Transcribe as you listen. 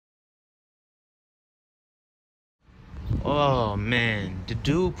Oh man, the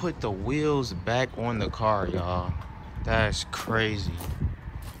dude put the wheels back on the car, y'all. That's crazy.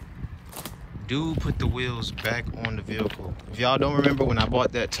 Dude put the wheels back on the vehicle. If y'all don't remember when I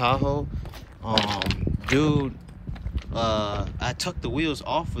bought that Tahoe, dude, I took the wheels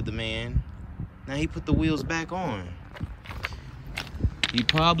off of the man. Now he put the wheels back on. He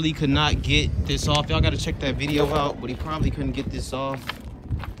probably could not get this off. Y'all gotta check that video out, but he probably couldn't get this off.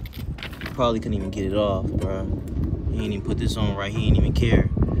 He probably couldn't even get it off, bro. He ain't even put this on right. He ain't even care.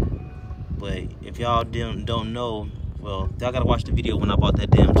 But if y'all don't know, well, y'all gotta watch the video when I bought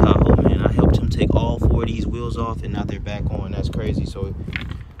that damn Tahoe, man. I helped him take all 4 of these wheels off, and now they're back on. That's crazy. So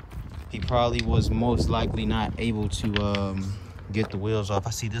he probably was most likely not able to get the wheels off. I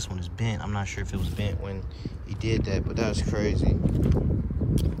see this one is bent. I'm not sure if it was bent when he did that, but that's crazy.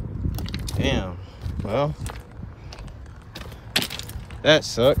 Damn. Well, that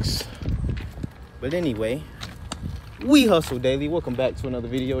sucks. But anyway, we hustle daily. Welcome back to another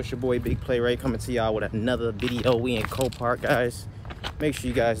video. It's your boy Big Play Ray coming to y'all with another video. We in Copart, guys. Make sure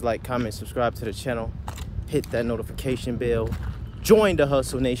you guys like, comment, subscribe to the channel, hit that notification bell, join the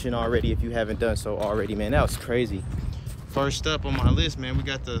Hustle Nation already if you haven't done so already, man. That was crazy. First up on my list, man, we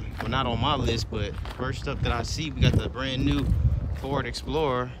got the, well, not on my list, but first up that I see, we got the brand new Ford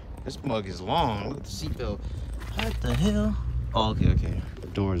Explorer. This mug is long. Look at the seatbelt. What the hell? Oh, okay. The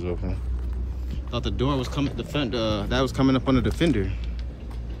door is open. Thought the door was coming, that was coming up on the fender.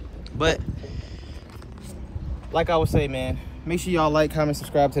 But like I would say, man, make sure y'all like, comment,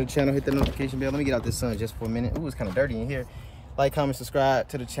 subscribe to the channel, hit the notification bell. Let me get out this sun just for a minute. Ooh, it's kind of dirty in here. Like, comment, subscribe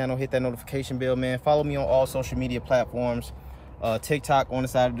to the channel, hit that notification bell, man. Follow me on all social media platforms. TikTok on the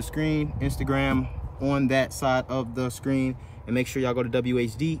side of the screen, Instagram on that side of the screen, and make sure y'all go to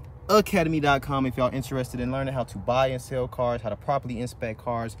wehustledaily.com if y'all interested in learning how to buy and sell cars, how to properly inspect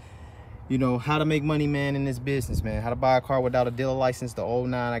cars, you know, how to make money, man, in this business, man. How to buy a car without a dealer license, the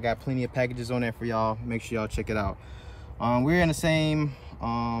 09. I got plenty of packages on there for y'all. Make sure y'all check it out. We're in the same,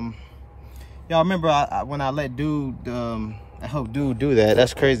 y'all remember when I let dude, I helped dude do that.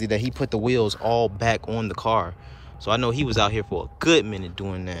 That's crazy that he put the wheels all back on the car. So I know he was out here for a good minute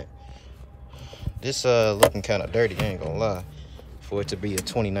doing that. This looking kind of dirty, I ain't gonna lie. For it to be a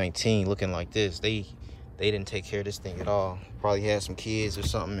 2019 looking like this, they didn't take care of this thing at all. Probably had some kids or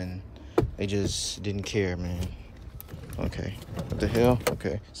something and they just didn't care, man. Okay, what the hell?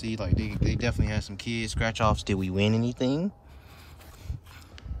 Okay, see, like they definitely had some kids. Scratch offs. Did we win anything?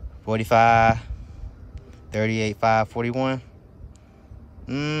 45, 38, 5, 41.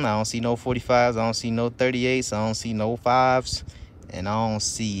 I don't see no 45s. I don't see no 38s. I don't see no 5s, and I don't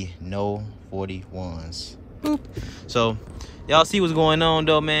see no 41s. Boop. So y'all see what's going on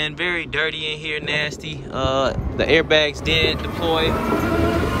though, man. Very dirty in here, nasty. The airbags did deploy.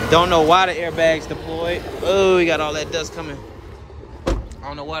 Don't know why the airbags deployed. Oh, we got all that dust coming. I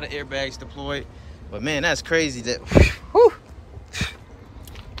don't know why the airbags deployed, but man, that's crazy that whew,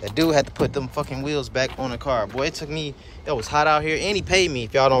 that dude had to put them fucking wheels back on the car. Boy, it took me, it was hot out here, and he paid me.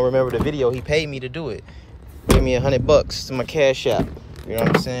 If y'all don't remember the video, he paid me to do it. Gave me $100 to my Cash App. You know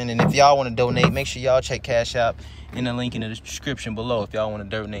what I'm saying? And if y'all want to donate, make sure y'all check Cash App in the link in the description below if y'all want to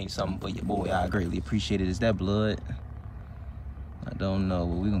donate something for your boy. I greatly appreciate it. Is that blood? I don't know,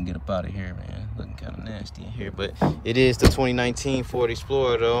 but we're gonna get up out of here, man. Looking kind of nasty in here, but it is the 2019 Ford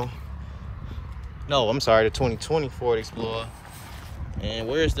Explorer, though. No, I'm sorry, the 2020 Ford Explorer. And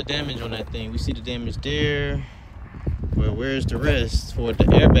where's the damage on that thing? We see the damage there. Well, where's the rest for the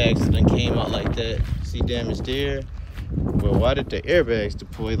airbags that done came out like that? See damage there. Well, why did the airbags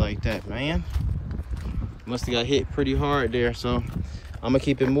deploy like that, man? Must have got hit pretty hard there. So I'm gonna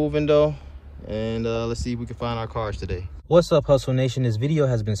keep it moving though, and let's see if we can find our cars today. What's up, Hustle Nation? This video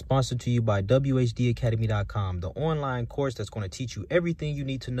has been sponsored to you by wehustledaily.com, the online course that's going to teach you everything you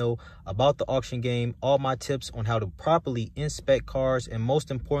need to know about the auction game, all my tips on how to properly inspect cars, and most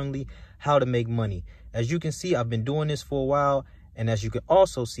importantly, how to make money. As you can see, I've been doing this for a while, and as you can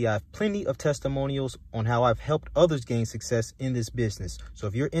also see, I have plenty of testimonials on how I've helped others gain success in this business. So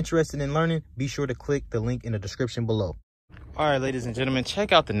if you're interested in learning, be sure to click the link in the description below. All right, ladies and gentlemen,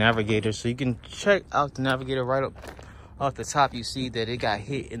 check out the Navigator. So you can check out the Navigator right up off the top. You see that it got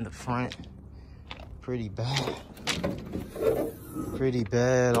hit in the front pretty bad.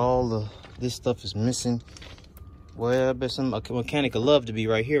 All of this stuff is missing. Well, I bet some mechanic would love to be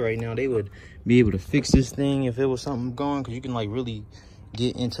right here right now. They would be able to fix this thing if it was something going, because you can like really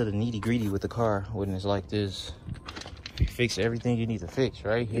get into the nitty gritty with the car when it's like this. Fix everything you need to fix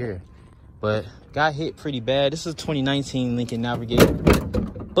right here. But got hit pretty bad. This is a 2019 Lincoln Navigator.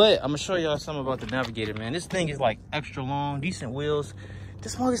 But I'm gonna show y'all something about the Navigator, man. This thing is like extra long, decent wheels.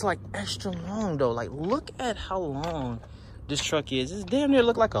 This mug is like extra long though. Like, look at how long this truck is. It's damn near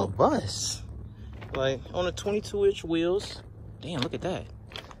look like a bus. Like, on the 22-inch wheels. Damn, look at that.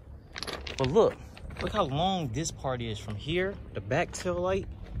 But look how long this part is from here, the back tail light,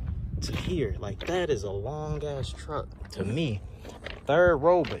 to here. Like, that is a long ass truck to me. Third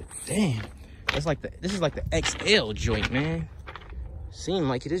row, but damn, that's like this is like the XL joint, man. Seem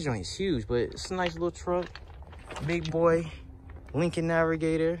like this joint is huge, but it's a nice little truck. Big boy Lincoln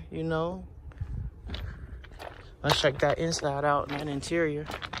Navigator, you know. Let's check that inside out and that interior.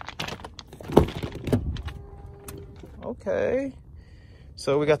 Okay.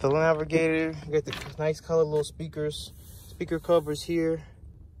 So we got the Navigator, we got the nice color little speaker covers here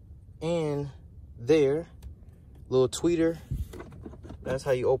and there. Little tweeter. That's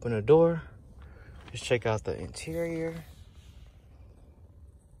how you open the door. Just check out the interior.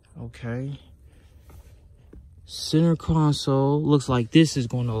 Okay. Center console looks like this is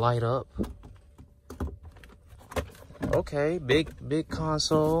going to light up. Okay, big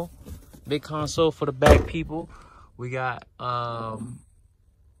console. Big console for the back people. We got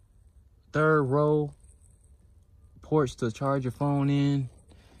third row ports to charge your phone in.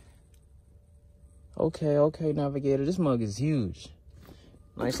 Okay, Navigator. This mug is huge.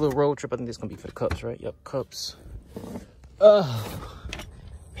 Nice little road trip. I think this is gonna be for the cups, right? Yep, cups.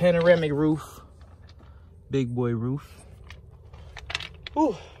 Panoramic roof. Big boy roof.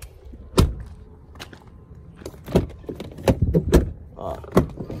 Ooh.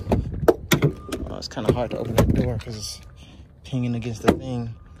 It's kind of hard to open that door because it's pinging against the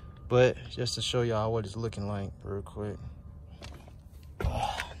thing. But just to show y'all what it's looking like real quick.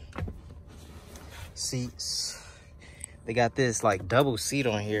 Seats. They got this like double seat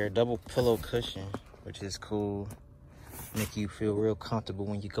on here, double pillow cushion, which is cool. Make you feel real comfortable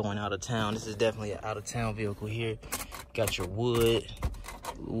when you're going out of town. This is definitely an out of town vehicle here. Got your wood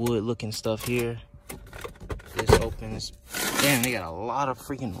looking stuff here. This opens. Damn, they got a lot of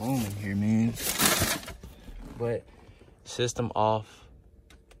freaking room in here, man. But system off.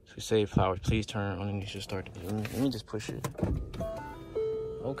 So we save flowers. Please turn on and you should start. Let me just push it.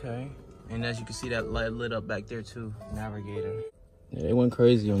 Okay. And as you can see, that light lit up back there too. Navigator. Yeah, they went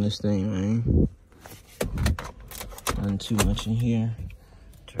crazy on this thing, man. Nothing too much in here.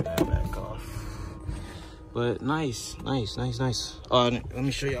 Turn that back off. But nice. Let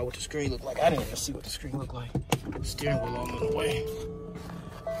me show y'all what the screen looked like. I didn't even see what the screen looked like. Steering wheel all in the way.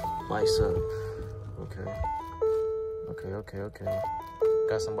 Lights up. Okay.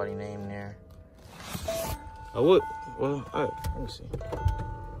 Got somebody named there. Oh, what? Well, all right, let me see.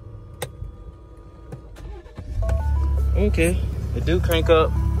 Okay, it do crank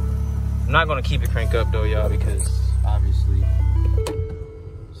up. I'm not gonna keep it crank up though, y'all, because obviously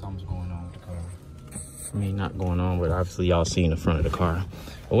something's going on with the car. I mean, not going on, but obviously y'all see in the front of the car.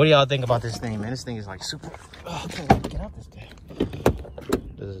 But what do y'all think about this thing, man? This thing is like super. Oh, I can't wait to get out this thing.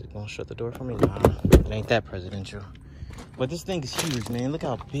 Is it gonna shut the door for me? Nah, it ain't that presidential. But this thing is huge, man. Look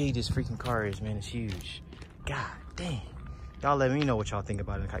how big this freaking car is, man. It's huge. God dang. Y'all let me know what y'all think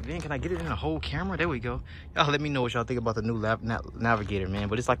about it. Dang, can I get it in a whole camera? There we go. Y'all let me know what y'all think about the new Navigator, man.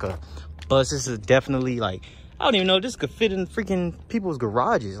 But it's like a bus. This is definitely like, I don't even know. This could fit in freaking people's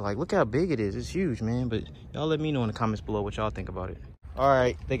garages. Like, look how big it is. It's huge, man. But y'all let me know in the comments below what y'all think about it. All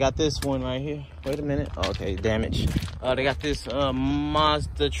right, they got this one right here. Wait a minute. Okay, damage. They got this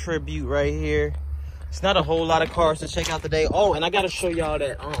Mazda Tribute right here. It's not a whole lot of cars to check out today. Oh, and I gotta show y'all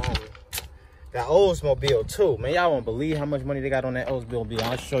that Oldsmobile too, man. Y'all won't believe how much money they got on that Oldsmobile.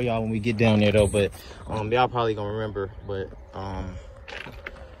 I'll show y'all when we get down there though, but y'all probably gonna remember. But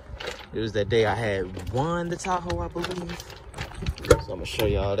it was that day I had won the Tahoe, I believe. So I'm gonna show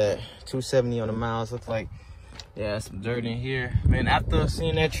y'all that 270 on the miles. Looks like, yeah, some dirt in here, man. After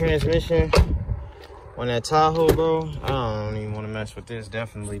seeing that transmission on that Tahoe, bro, I don't even want to mess with this.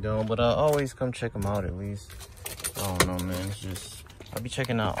 Definitely don't. But always come check them out at least. I don't know, man. It's just, I'll be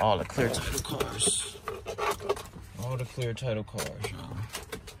checking out all the clear title cars. All the clear title cars, y'all.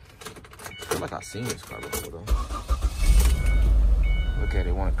 I feel like I've seen this car before, though. Look at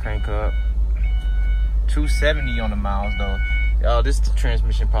it, want to crank up. 270 on the miles, though. Y'all, this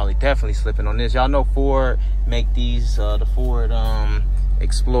transmission probably definitely slipping on this. Y'all know Ford make these, the Ford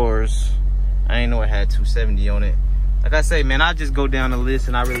Explorers. I didn't know it had 270 on it. Like I say, man, I just go down the list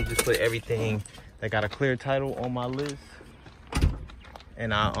and I really just put everything that got a clear title on my list.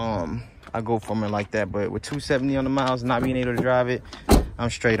 And I go from it like that. But with 270 on the miles and not being able to drive it, I'm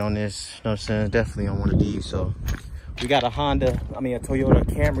straight on this. You know what I'm saying? Definitely on one of these. So we got a Toyota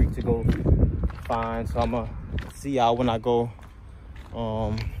Camry to go find. So I'm gonna see y'all when I go,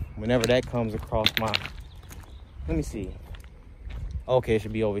 whenever that comes across my, let me see. Okay, it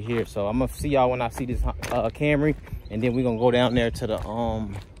should be over here. So I'm gonna see y'all when I see this Camry, and then we're gonna go down there to the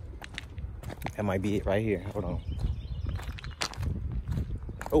that might be it right here. Hold on.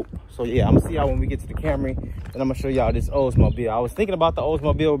 Oh, so yeah, I'm gonna see y'all when we get to the Camry, and I'm gonna show y'all this Oldsmobile. I was thinking about the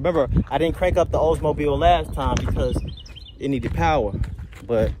Oldsmobile. Remember, I didn't crank up the Oldsmobile last time because it needed power.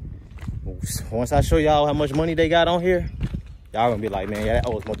 But once I show y'all how much money they got on here, y'all gonna be like, man, yeah, that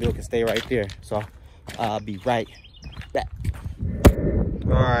Oldsmobile can stay right there. So I'll be right back.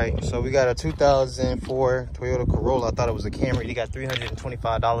 All right, so we got a 2004 Toyota Corolla. I thought it was a Camry. They got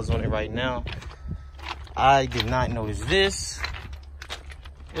 $325 on it right now. I did not notice this,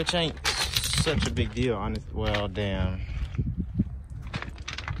 which ain't such a big deal, honest. Well, damn.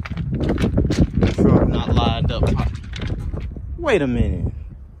 Trump not lined up. Wait a minute.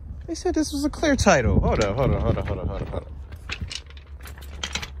 They said this was a clear title. Hold up.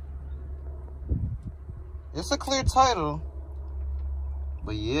 It's a clear title.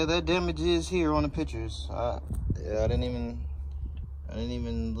 But yeah, that damage is here on the pictures. Yeah, I didn't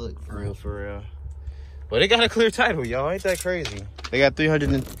even look for real. But they got a clear title, y'all. Ain't that crazy? They got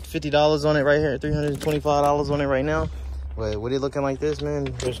 $350 on it right here, $325 on it right now. But with it looking like this,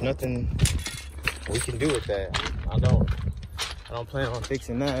 man, there's nothing we can do with that. I don't plan on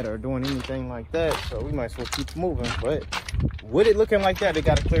fixing that or doing anything like that. So we might as well keep moving. But with it looking like that, they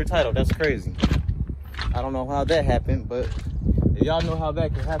got a clear title. That's crazy. I don't know how that happened, but if y'all know how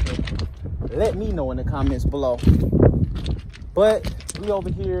that could happen, let me know in the comments below. But we over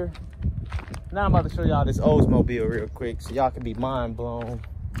here. Now I'm about to show y'all this Oldsmobile real quick so y'all can be mind blown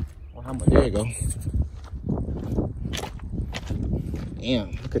on how much. There you go.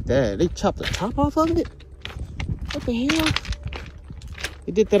 Damn, look at that. They chopped the top off of it? What the hell?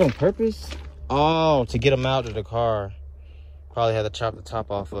 They did that on purpose? Oh, to get them out of the car. Probably had to chop the top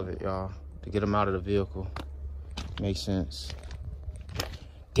off of it, y'all, to get them out of the vehicle. Makes sense.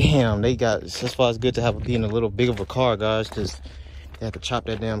 Damn, that's why it's good to have being a little big of a car, guys, because they have to chop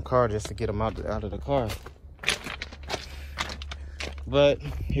that damn car just to get them out of the car. But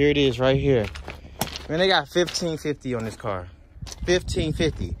here it is right here. Man, they got $1,550 on this car.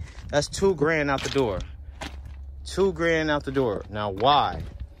 $1,550. That's $2 grand out the door. $2 grand out the door. Now, why?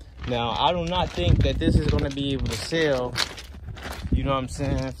 Now, I do not think that this is going to be able to sell, you know what I'm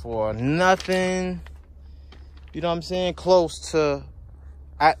saying, for nothing, you know what I'm saying, close to,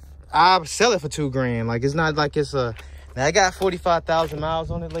 I'll sell it for $2 grand. Like, it's not like it's a, now I got 45,000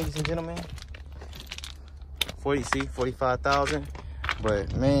 miles on it, ladies and gentlemen. 45,000.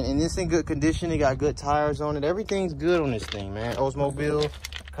 But man, and it's in good condition. It got good tires on it. Everything's good on this thing, man. Oldsmobile,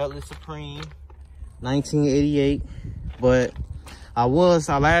 Cutlass Supreme, 1988. But last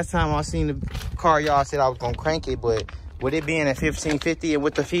time I seen the car, y'all said I was gonna crank it, but with it being at $1,550 and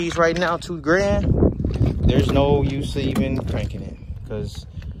with the fees right now, $2 grand, there's no use even cranking it, because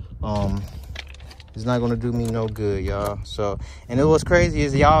it's not gonna do me no good, y'all. So, and it was crazy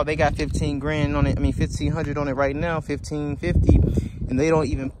is y'all, they got 15 grand on it. I mean, 1,500 on it right now, 1,550, and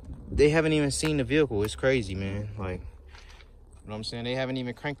they haven't even seen the vehicle. It's crazy, man. Like, you know what I'm saying? They haven't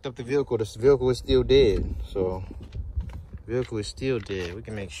even cranked up the vehicle. This vehicle is still dead. So, vehicle is still dead. We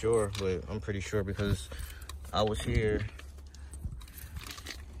can make sure, but I'm pretty sure because I was here.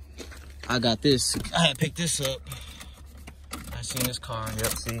 I got this. I had picked this up. I seen this car. Yep,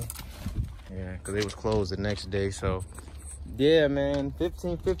 see. Yeah, because it was closed the next day. So, yeah, man,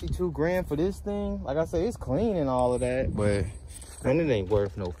 1,552 grand for this thing. Like I said, it's clean and all of that, but man, it ain't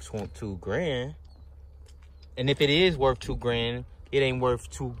worth no $2 grand. And if it is worth $2 grand, it ain't worth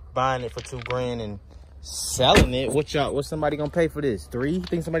buying it for $2 grand and selling it. What's somebody gonna pay for this? 3? You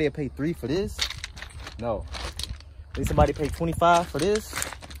think somebody will pay 3 for this? No. Think somebody pay 25 for this?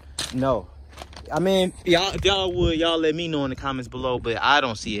 No. I mean, if y'all would, y'all let me know in the comments below, but I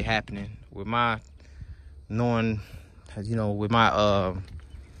don't see it happening. With my knowing, you know, with my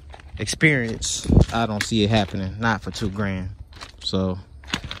experience, I don't see it happening. Not for $2 grand. So,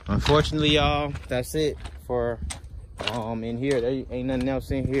 unfortunately, y'all, that's it for in here. There ain't nothing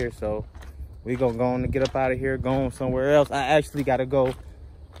else in here. So, we gonna go on to get up out of here, go on somewhere else. I actually gotta go.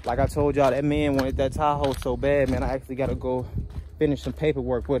 Like I told y'all, that man wanted that Tahoe so bad, man. I actually gotta go finish some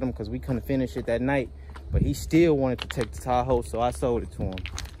paperwork with him because we couldn't finish it that night. But he still wanted to take the Tahoe, so I sold it to him.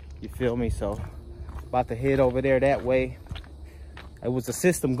 You feel me? So, about to head over there that way. It was a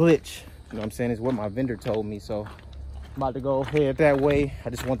system glitch. You know what I'm saying? It's what my vendor told me. So, I'm about to go head that way.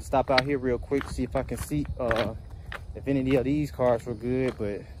 I just want to stop out here real quick, see if I can see if any of these cars were good,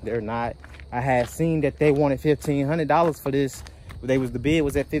 but they're not. I had seen that they wanted $1,500 for this. The bid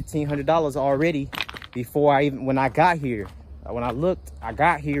was at $1,500 already before when I got here. When I looked, I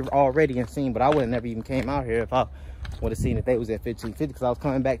got here already and seen, but I would have never even came out here if I would have seen that they was at 1550, because I was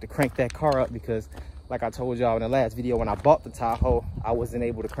coming back to crank that car up, because like I told y'all in the last video, when I bought the Tahoe, I wasn't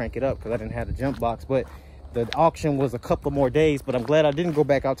able to crank it up because I didn't have the jump box. But the auction was a couple more days, but I'm glad I didn't go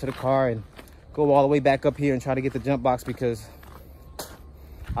back out to the car and go all the way back up here and try to get the jump box, because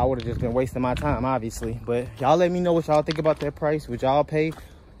I would have just been wasting my time, obviously. But y'all let me know what y'all think about that price. Would y'all pay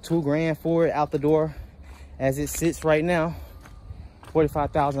 $2 grand for it out the door as it sits right now?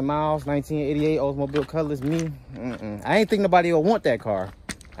 45,000 miles, 1988 Oldsmobile colors. Me, I ain't think nobody will want that car.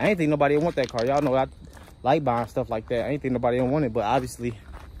 Y'all know I like buying stuff like that. I ain't think nobody will want it, but obviously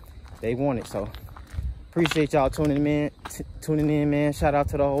they want it. So appreciate y'all tuning in, man. Shout out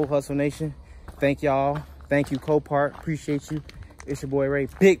to the whole Hustle Nation. Thank y'all. Thank you, Copart. Appreciate you. It's your boy Ray.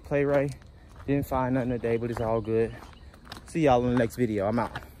 Big play, Ray. Didn't find nothing today, but it's all good. See y'all in the next video. I'm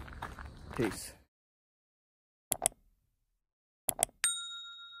out. Peace.